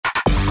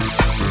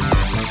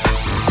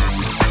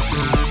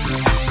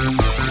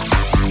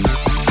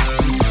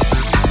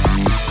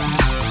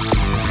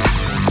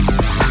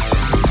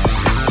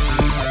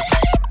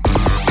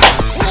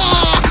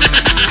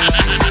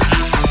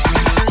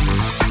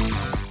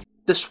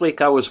this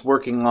week I was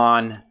working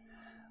on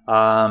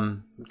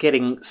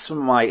getting some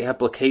of my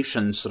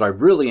applications that I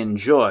really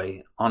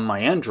enjoy on my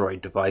Android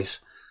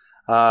device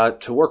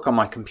to work on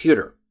my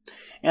computer.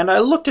 And I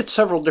looked at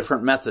several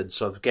different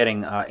methods of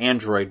getting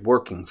Android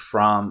working,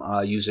 from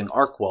using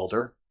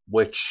ArcWelder,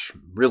 which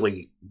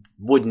really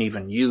wouldn't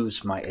even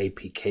use my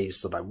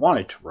APKs that I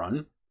wanted to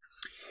run.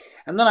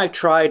 And then I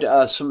tried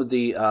some of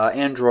the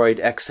Android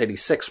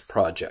x86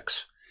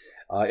 projects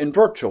in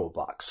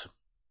VirtualBox.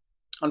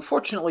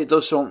 Unfortunately,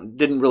 those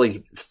didn't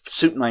really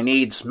suit my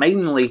needs,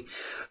 mainly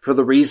for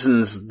the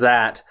reasons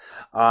that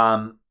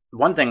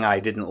one thing I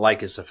didn't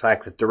like is the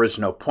fact that there is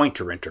no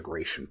pointer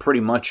integration.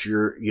 Pretty much,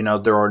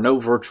 there are no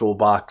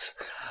VirtualBox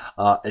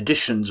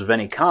additions of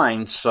any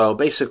kind, so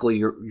basically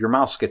your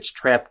mouse gets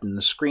trapped in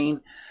the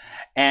screen,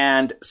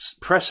 and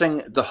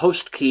pressing the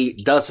host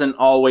key doesn't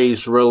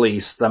always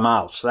release the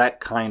mouse. That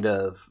kind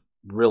of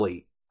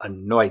really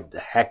annoyed the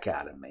heck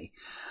out of me.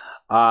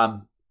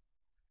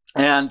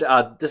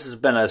 This has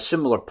been a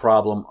similar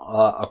problem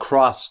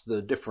across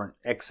the different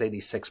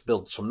x86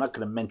 builds, so I'm not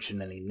going to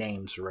mention any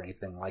names or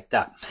anything like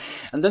that.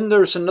 And then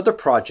there's another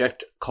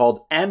project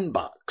called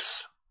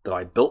Nbox that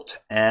I built,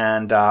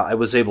 and I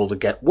was able to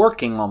get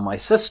working on my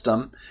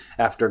system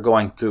after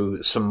going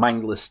through some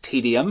mindless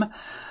tedium.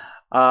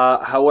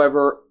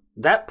 However,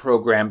 that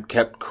program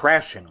kept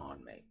crashing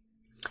on me.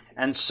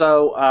 And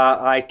so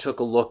I took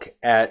a look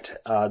at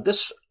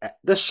this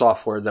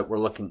software that we're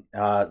looking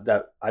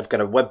that I've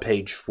got a web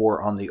page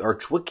for on the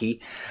Arch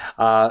Wiki,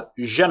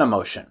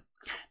 Genymotion.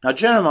 Now,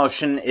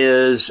 Genymotion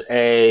is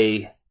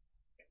a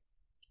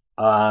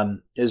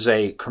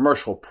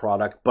commercial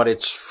product, but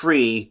it's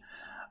free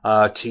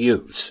to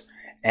use.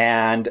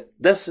 And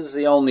this is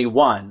the only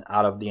one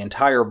out of the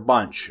entire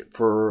bunch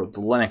for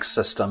the Linux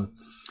system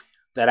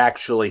that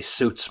actually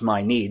suits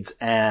my needs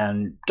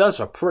and does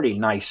a pretty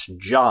nice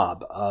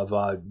job of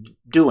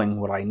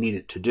doing what I need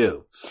it to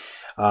do.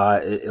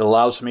 It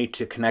allows me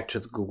to connect to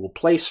the Google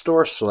Play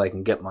Store so I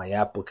can get my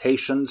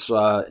applications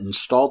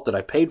installed that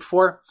I paid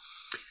for.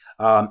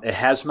 It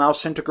has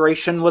mouse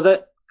integration with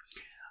it.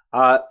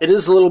 It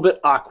is a little bit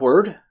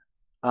awkward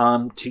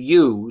to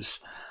use,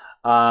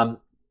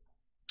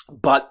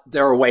 but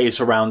there are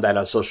ways around that,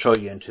 as I'll show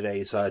you in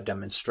today's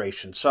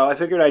demonstration. So I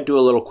figured I'd do a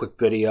little quick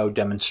video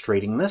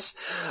demonstrating this.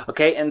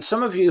 Okay, and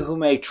some of you who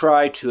may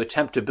try to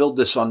attempt to build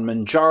this on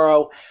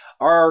Manjaro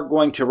are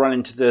going to run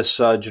into this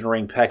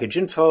generating package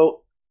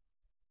info,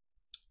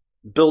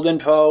 build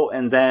info,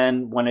 and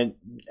then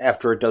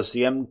after it does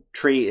the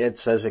entry, it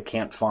says it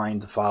can't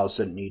find the files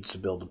that it needs to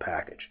build a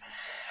package.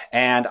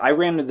 And I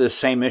ran into the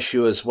same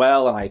issue as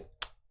well, and I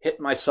hit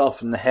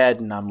myself in the head,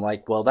 and I'm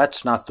like, well,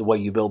 that's not the way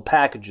you build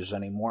packages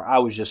anymore. I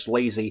was just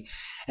lazy,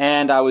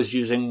 and I was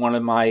using one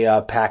of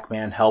my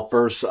Pac-Man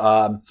helpers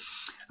to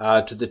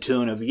the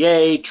tune of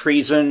yay,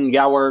 treason,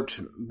 yowert,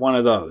 one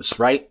of those,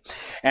 right?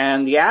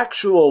 And the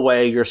actual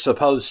way you're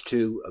supposed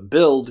to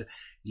build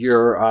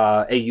your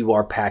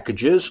AUR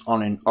packages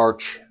on an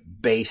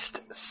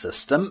Arch-based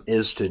system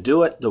is to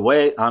do it the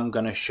way I'm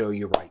going to show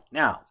you right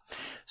now.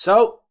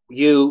 So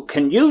you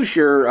can use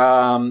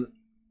your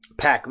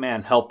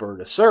Pac-Man helper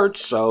to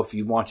search. So if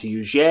you want to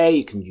use yay,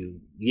 you can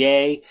use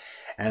yay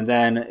and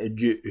then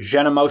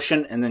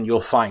Genymotion, and then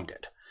you'll find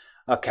it.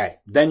 Okay,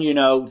 then you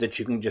know that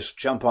you can just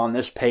jump on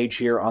this page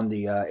here on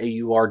the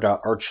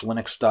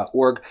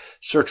aur.archlinux.org,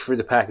 search for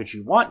the package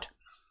you want.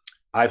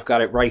 I've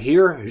got it right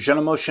here,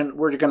 Genymotion.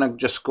 We're going to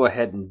just go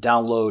ahead and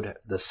download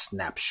the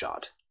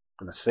snapshot.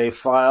 I'm going to save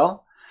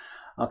file.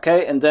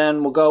 Okay, and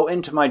then we'll go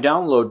into my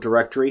download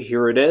directory.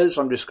 Here it is.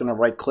 I'm just going to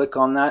right-click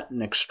on that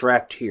and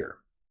extract here.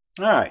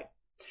 All right.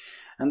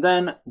 And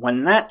then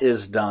when that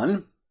is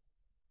done,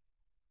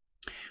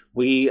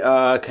 we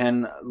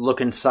can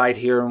look inside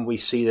here and we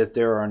see that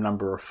there are a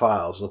number of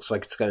files. Looks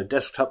like it's got a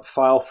desktop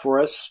file for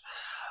us,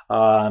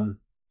 an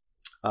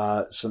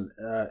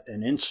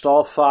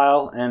install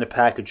file, and a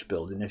package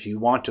build. And if you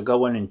want to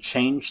go in and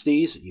change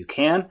these, you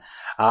can.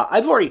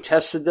 I've already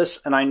tested this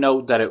and I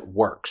know that it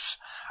works.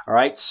 All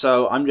right,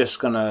 so I'm just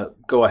going to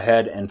go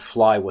ahead and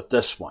fly with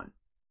this one.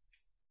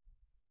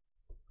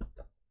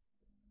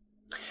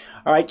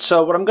 All right,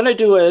 so what I'm going to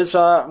do is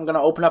I'm going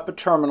to open up a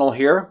terminal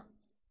here,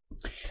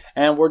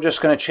 and we're just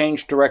going to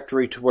change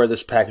directory to where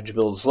this package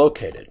build is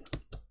located.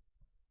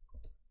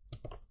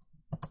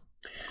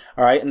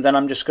 All right, and then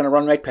I'm just going to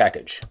run make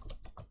package.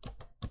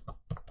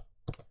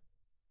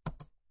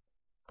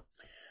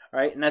 All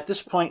right, and at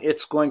this point,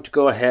 it's going to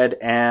go ahead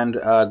and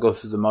go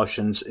through the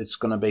motions. It's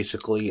going to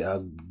basically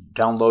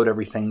download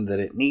everything that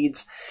it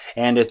needs,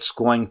 and it's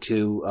going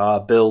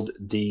to build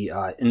the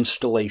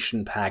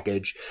installation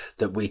package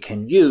that we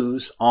can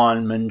use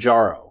on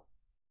Manjaro.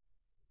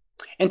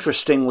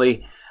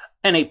 Interestingly,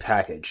 any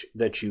package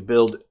that you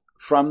build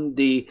from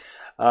the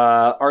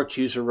Arch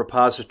user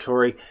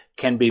repository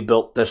can be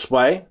built this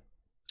way.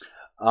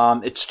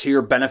 It's to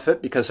your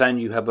benefit because then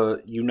you have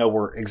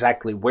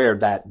exactly where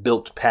that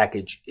built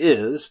package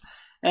is,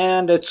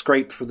 and it's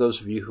great for those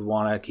of you who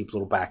want to keep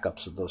little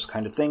backups of those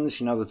kind of things.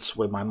 That's the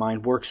way my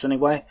mind works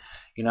anyway.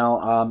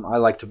 I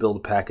like to build a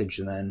package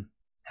and then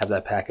have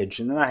that package.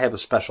 And then I have a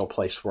special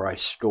place where I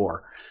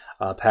store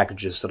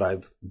packages that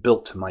I've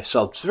built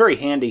myself. It's very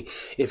handy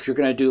if you're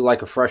going to do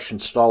like a fresh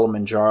install of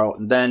Manjaro,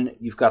 and then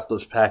you've got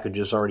those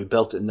packages already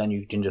built, and then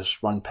you can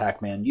just run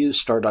pacman use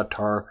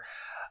star.tar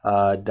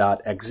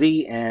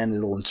 .exe, and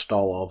it'll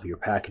install all of your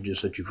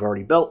packages that you've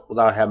already built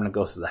without having to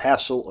go through the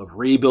hassle of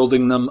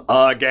rebuilding them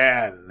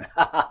again.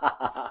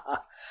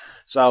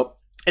 So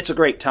it's a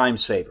great time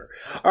saver.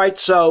 All right,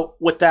 so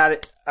with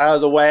that out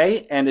of the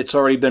way, and it's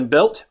already been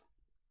built,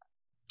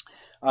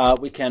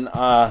 we can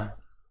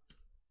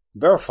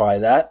verify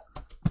that.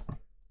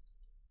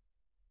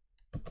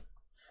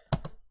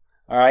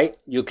 All right,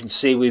 you can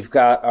see we've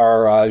got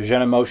our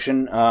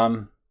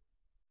Genymotion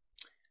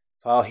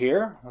file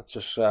here. Let's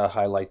just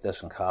highlight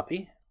this and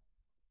copy.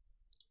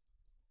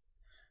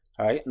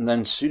 All right, and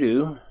then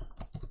sudo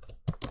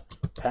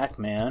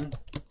pacman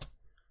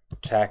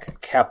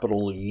tac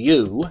capital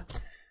U,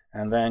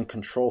 and then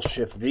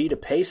Control-Shift-V to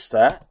paste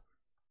that.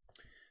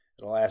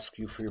 It'll ask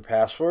you for your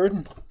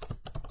password.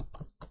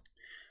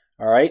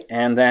 All right,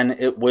 and then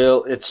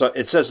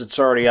it says it's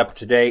already up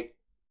to date.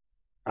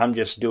 I'm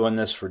just doing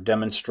this for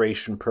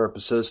demonstration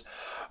purposes.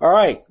 All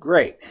right,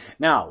 great.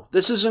 Now,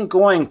 this isn't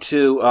going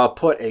to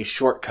put a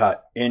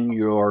shortcut in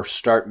your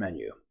start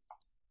menu.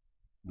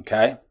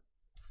 Okay?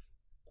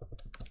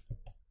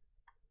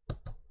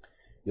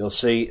 You'll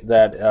see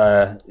that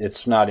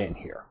it's not in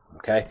here.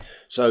 Okay?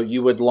 So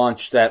you would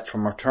launch that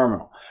from a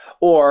terminal.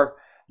 Or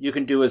you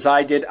can do as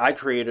I did. I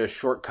created a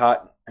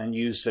shortcut and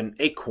used an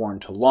acorn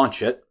to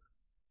launch it.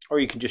 Or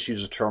you can just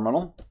use a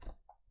terminal.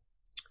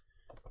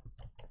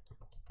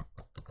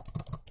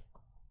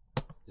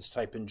 Just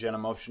type in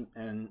Genymotion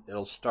and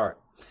it'll start.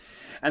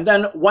 And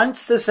then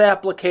once this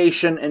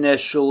application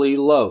initially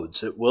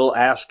loads, it will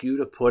ask you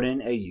to put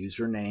in a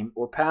username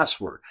or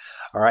password.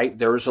 All right,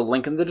 there is a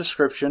link in the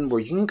description where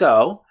you can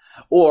go,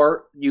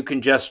 or you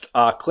can just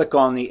click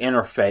on the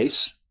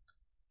interface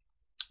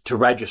to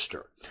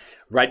register.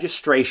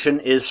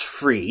 Registration is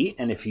free,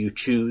 and if you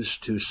choose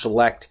to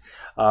select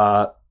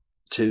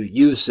to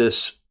use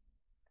this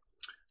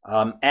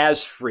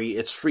as free,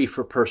 it's free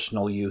for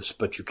personal use,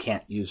 but you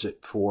can't use it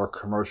for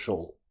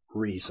commercial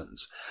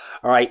reasons.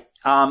 All right.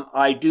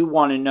 I do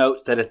want to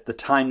note that at the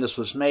time this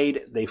was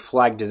made, they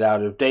flagged it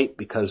out of date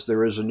because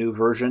there is a new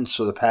version.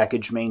 So the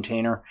package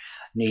maintainer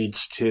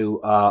needs to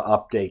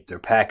update their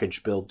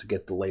package build to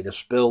get the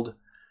latest build.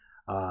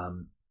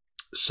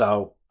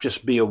 So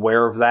just be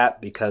aware of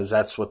that, because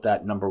that's what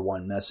that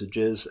 #1 message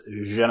is.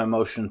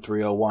 Genymotion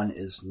 301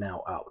 is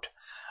now out.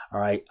 All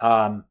right.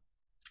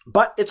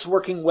 But it's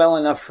working well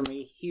enough for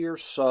me here,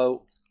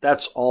 so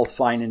that's all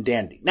fine and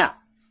dandy. Now,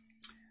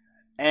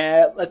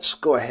 let's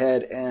go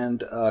ahead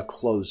and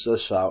close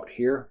this out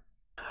here.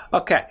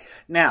 Okay,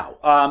 now,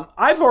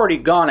 I've already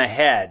gone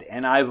ahead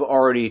and I've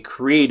already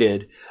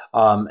created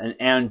an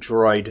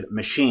Android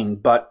machine,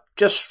 but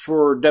just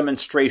for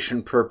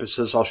demonstration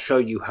purposes, I'll show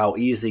you how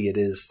easy it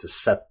is to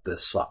set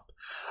this up.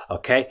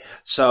 Okay,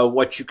 so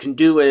what you can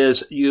do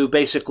is you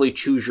basically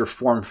choose your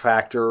form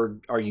factor.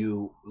 Are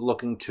you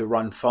looking to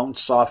run phone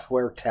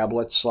software,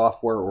 tablet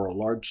software, or a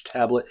large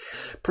tablet?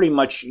 Pretty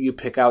much you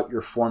pick out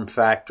your form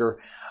factor.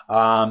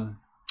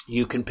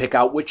 You can pick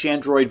out which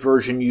Android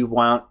version you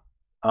want,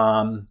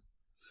 all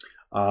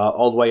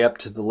the way up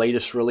to the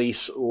latest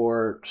release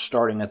or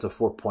starting at the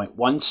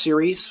 4.1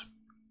 series.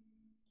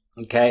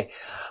 Okay,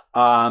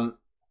 how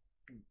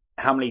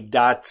many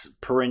dots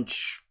per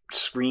inch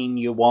screen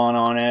you want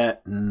on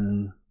it,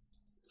 and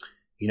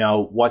you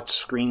know what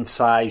screen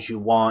size you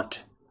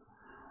want,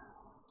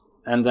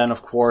 and then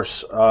of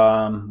course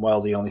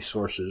well, the only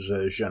source is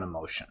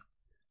Genymotion.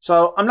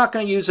 So I'm not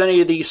going to use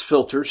any of these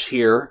filters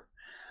here.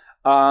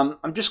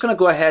 I'm just going to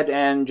go ahead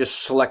and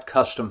just select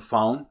custom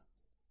phone,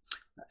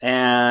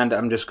 and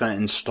I'm just going to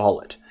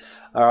install it.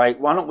 All right,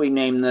 why don't we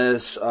name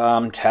this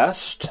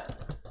test?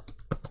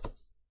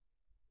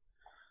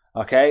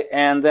 Okay,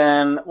 and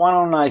then why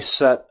don't I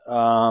set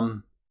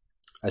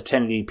a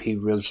 1080p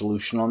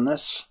resolution on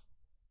this.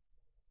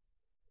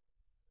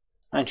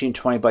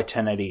 1920 by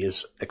 1080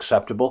 is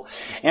acceptable.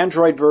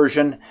 Android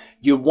version,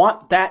 you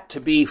want that to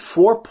be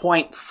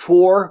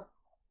 4.4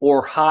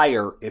 or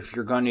higher if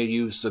you're going to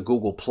use the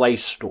Google Play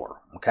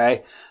Store.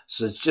 Okay,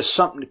 so it's just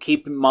something to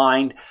keep in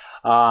mind.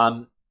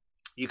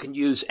 You can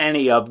use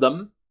any of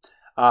them.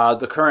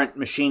 The current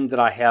machine that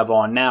I have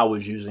on now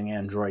is using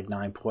Android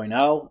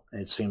 9.0.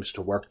 It seems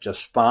to work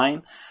just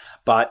fine.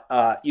 But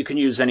you can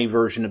use any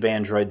version of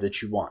Android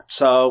that you want.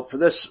 So for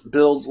this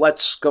build,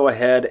 let's go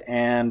ahead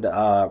and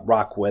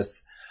rock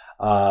with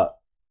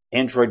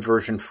Android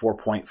version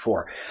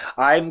 4.4.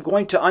 I'm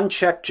going to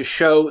uncheck to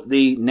show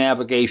the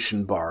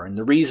navigation bar. And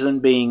the reason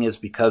being is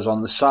because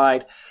on the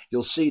side,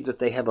 you'll see that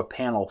they have a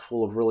panel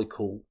full of really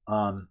cool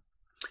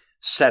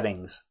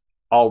settings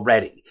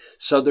already.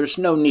 So there's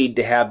no need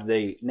to have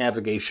the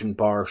navigation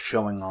bar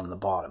showing on the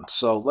bottom.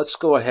 So let's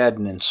go ahead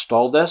and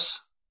install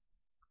this.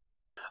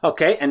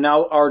 Okay, and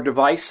now our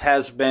device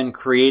has been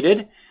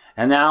created,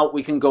 and now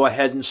we can go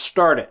ahead and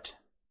start it.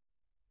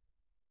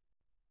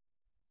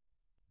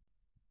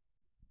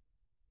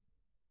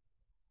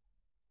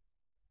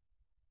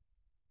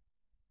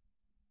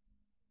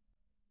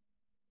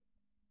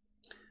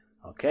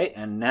 Okay,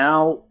 and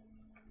now,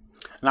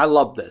 and I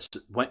love this.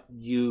 When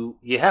you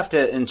have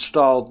to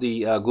install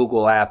the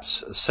Google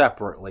apps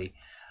separately,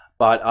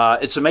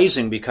 but it's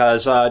amazing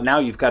because now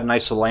you've got a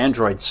nice little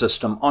Android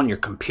system on your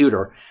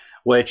computer,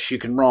 which you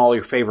can run all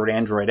your favorite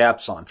Android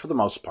apps on for the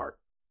most part.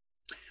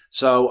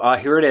 So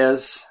here it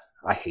is.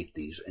 I hate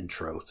these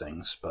intro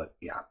things, but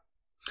yeah.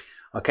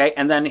 Okay,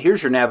 and then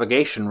here's your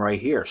navigation right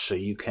here. So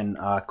you can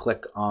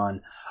click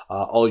on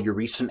all your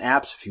recent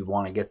apps if you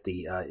want to get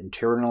the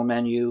internal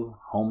menu,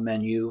 home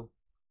menu.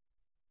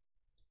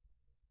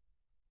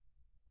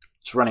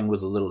 It's running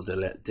with a little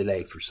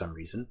delay for some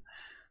reason.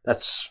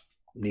 That's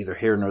neither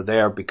here nor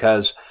there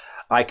because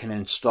I can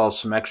install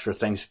some extra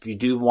things. If you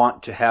do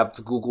want to have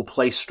the Google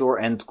Play Store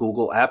and the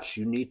Google Apps,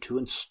 you need to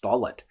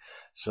install it.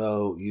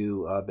 So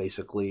you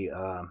basically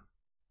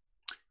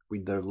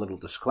read the little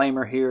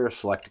disclaimer here,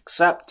 select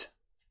accept.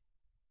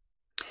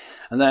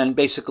 And then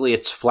basically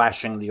it's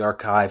flashing the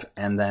archive,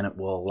 and then it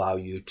will allow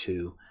you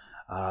to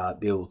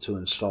be able to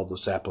install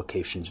those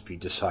applications if you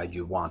decide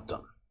you want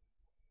them.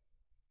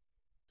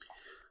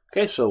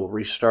 Okay, so we'll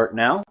restart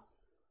now.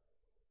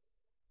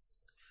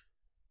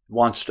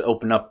 Wants to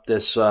open up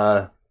this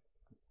Open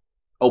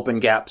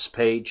Gaps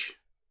page.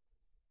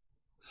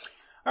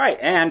 All right,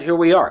 and here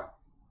we are.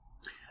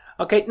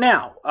 Okay,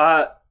 now,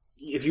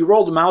 if you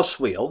roll the mouse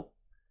wheel,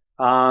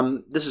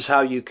 this is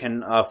how you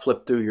can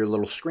flip through your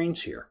little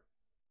screens here,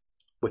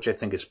 which I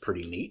think is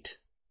pretty neat.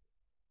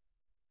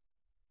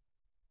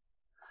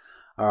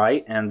 All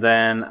right, and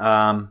then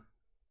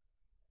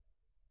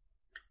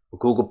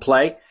Google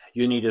Play,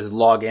 you need to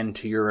log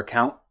into your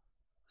account.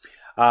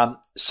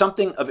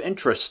 Something of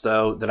interest,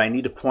 though, that I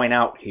need to point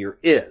out here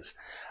is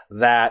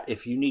that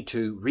if you need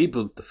to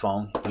reboot the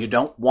phone, you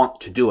don't want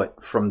to do it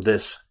from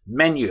this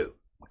menu,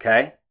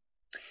 okay?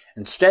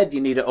 Instead, you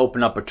need to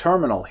open up a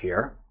terminal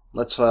here.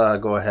 Let's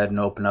go ahead and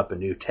open up a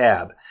new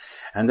tab.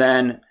 And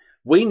then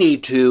we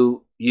need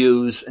to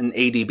use an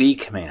ADB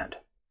command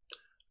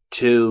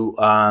to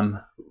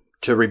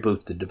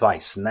reboot the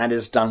device. And that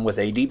is done with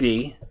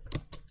ADB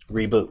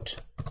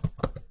reboot.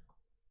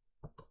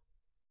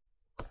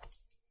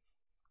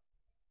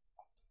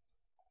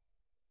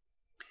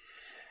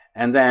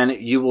 And then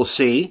you will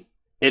see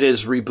it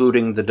is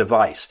rebooting the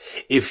device.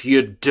 If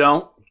you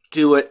don't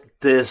do it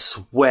this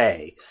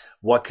way,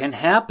 what can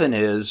happen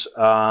is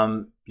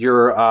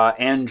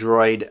your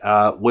Android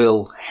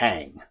will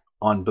hang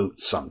on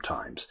boot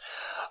sometimes.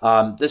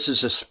 This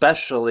is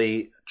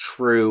especially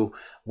true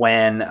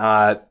when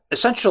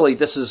essentially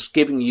this is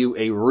giving you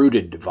a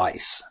rooted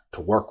device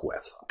to work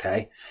with,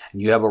 okay?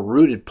 And you have a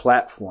rooted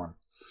platform.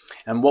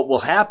 And what will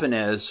happen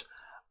is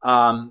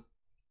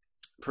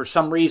for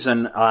some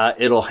reason,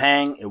 it'll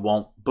hang, it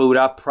won't boot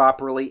up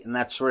properly, and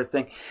that sort of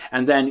thing.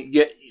 And then,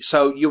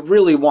 so you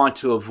really want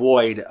to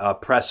avoid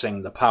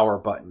pressing the power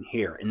button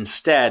here.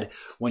 Instead,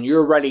 when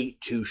you're ready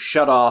to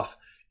shut off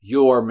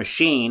your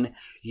machine,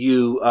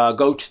 you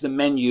go to the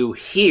menu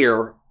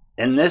here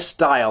in this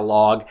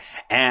dialog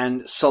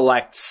and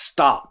select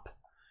Stop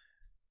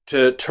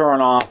to turn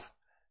off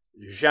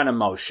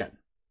Genymotion.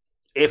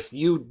 If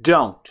you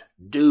don't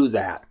do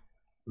that,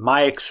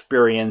 my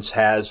experience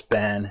has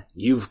been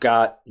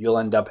you'll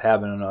end up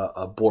having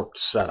a borked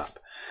setup.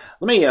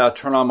 Let me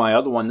turn on my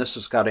other one. This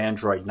has got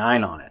Android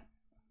 9 on it.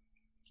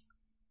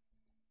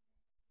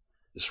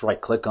 Just right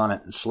click on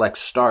it and select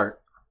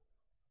Start.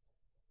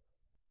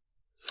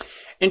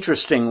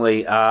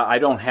 Interestingly, I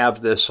don't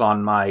have this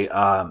on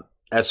my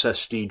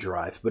SSD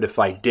drive, but if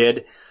I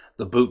did,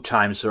 the boot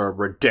times are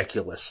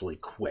ridiculously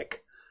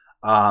quick.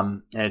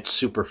 And it's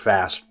super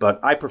fast,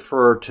 but I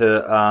prefer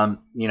to,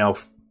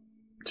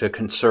 to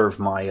conserve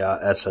my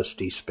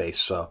SSD space.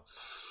 So,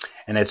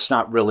 and it's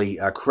not really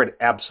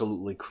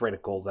absolutely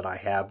critical that I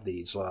have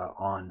these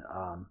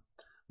on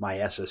my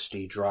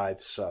SSD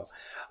drive. So,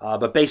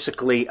 but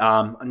basically,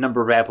 a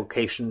number of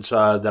applications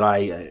that I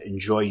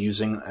enjoy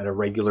using at a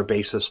regular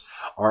basis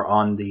are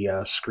on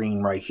the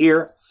screen right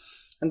here.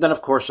 And then,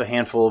 of course, a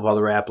handful of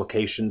other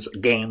applications,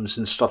 games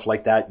and stuff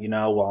like that,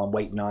 while I'm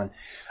waiting on.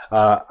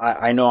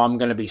 I know I'm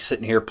going to be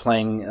sitting here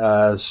playing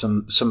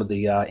some of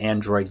the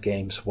Android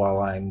games while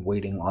I'm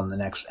waiting on the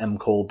next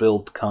MCOL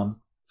build to come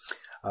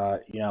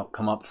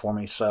up for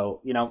me. So,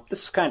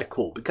 this is kind of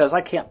cool because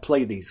I can't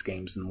play these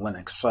games in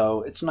Linux.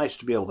 So it's nice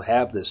to be able to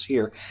have this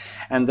here.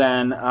 And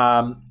then,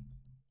 I'm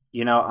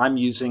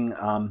using,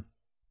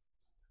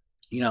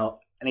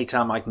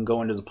 anytime I can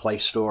go into the Play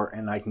Store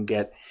and I can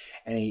get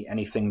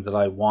anything that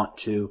I want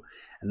to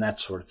and that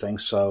sort of thing.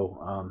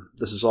 So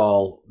this is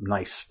all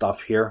nice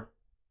stuff here.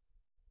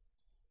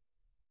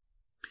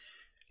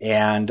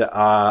 And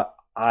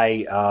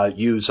I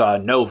use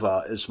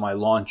Nova as my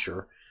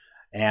launcher,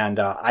 and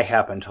I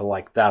happen to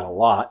like that a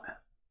lot.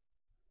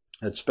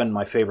 It's been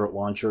my favorite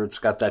launcher. It's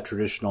got that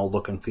traditional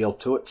look and feel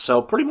to it.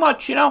 So pretty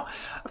much,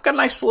 I've got a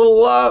nice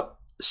little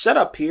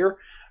setup here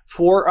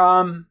for,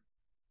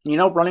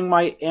 running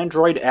my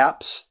Android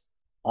apps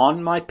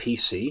on my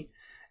PC.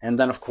 And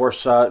then, of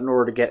course, in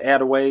order to get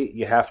Adaway,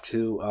 you have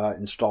to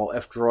install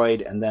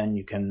F-Droid, and then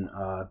you can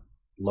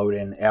load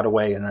in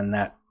Adaway, and then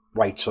that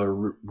writes a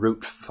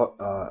root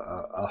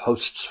a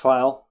hosts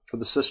file for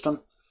the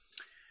system.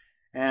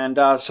 And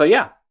so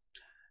yeah,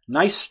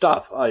 nice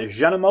stuff.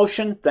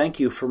 Genymotion, thank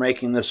you for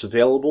making this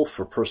available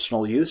for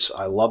personal use.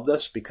 I love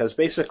this because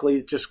basically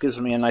it just gives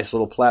me a nice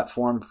little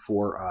platform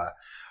for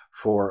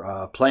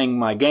playing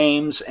my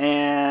games,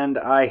 and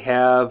I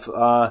have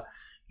other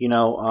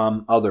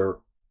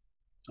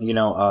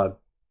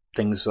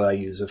things that I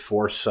use it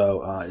for.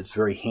 So it's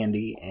very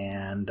handy,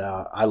 and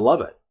I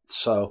love it.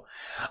 So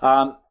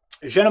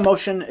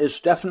Genymotion is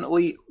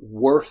definitely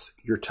worth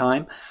your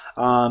time.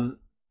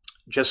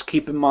 Just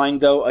keep in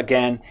mind, though,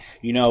 again,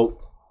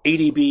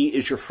 ADB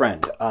is your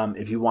friend.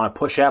 If you want to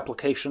push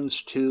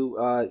applications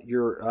to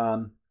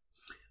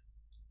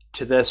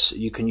to this,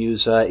 you can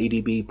use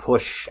ADB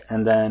push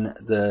and then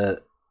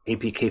the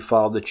APK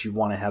file that you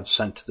want to have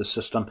sent to the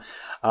system.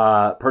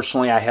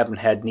 Personally, I haven't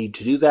had need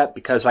to do that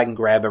because I can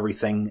grab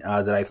everything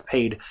that I've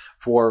paid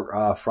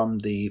for from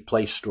the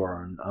Play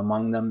Store. And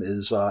among them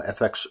is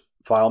FX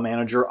File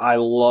Manager. I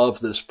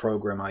love this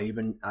program.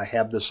 I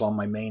have this on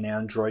my main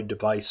Android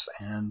device,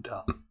 and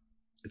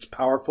it's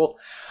powerful.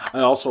 I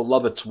also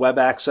love its web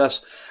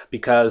access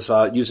because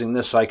using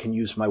this, I can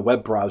use my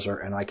web browser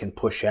and I can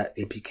push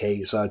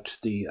APKs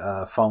to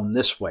the phone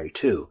this way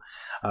too,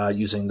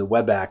 using the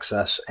web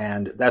access.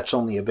 And that's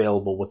only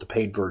available with the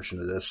paid version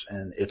of this,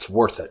 and it's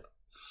worth it.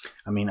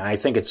 I mean, I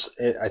think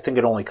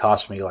it only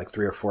cost me like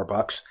 $3 or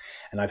 $4,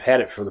 and I've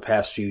had it for the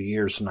past few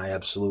years, and I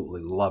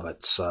absolutely love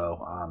it.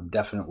 So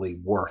definitely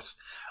worth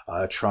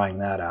trying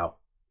that out.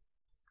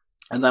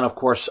 And then, of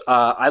course,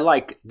 I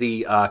like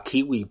the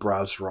Kiwi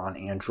Browser on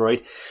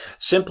Android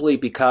simply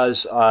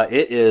because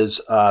it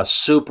is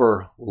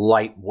super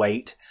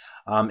lightweight.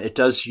 It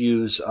does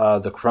use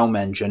the Chrome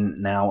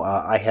engine. Now,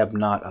 I have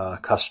not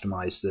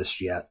customized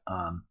this yet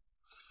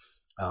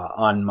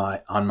on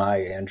my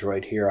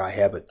Android here. I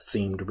have it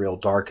themed real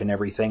dark and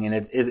everything, and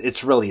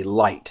it's really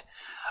light.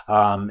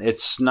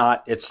 It's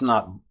not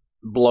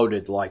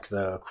bloated like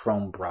the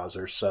Chrome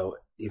browser. So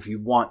if you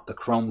want the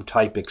Chrome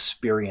type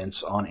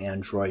experience on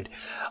Android,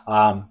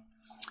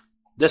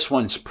 this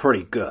one's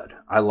pretty good.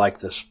 I like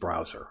this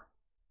browser.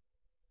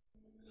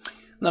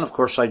 And then, of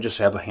course, I just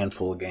have a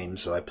handful of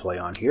games that I play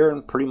on here,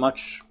 and pretty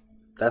much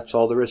that's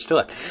all there is to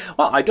it.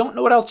 Well, I don't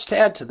know what else to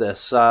add to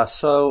this,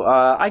 so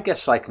I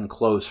guess I can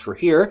close for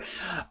here.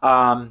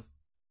 As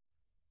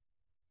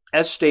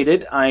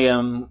stated, I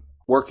am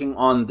working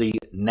on the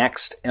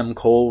next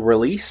MCOL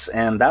release,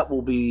 and that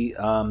will be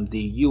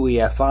the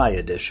UEFI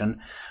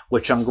edition,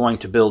 which I'm going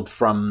to build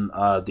from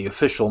the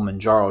official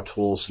Manjaro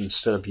tools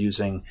instead of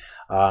using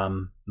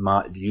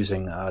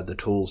the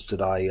tools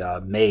that I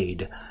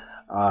made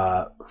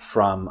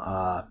from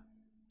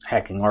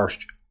Hacking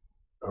Arch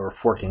or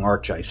Forking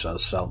Arch ISO.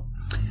 So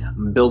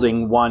I'm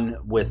building one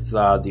with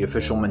the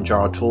official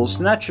Manjaro tools,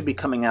 and that should be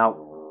coming out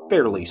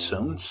fairly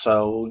soon.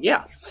 So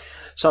yeah.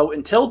 So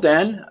until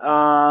then,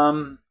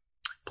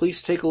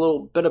 please take a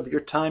little bit of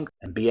your time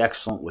and be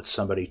excellent with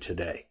somebody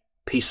today.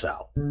 Peace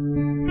out.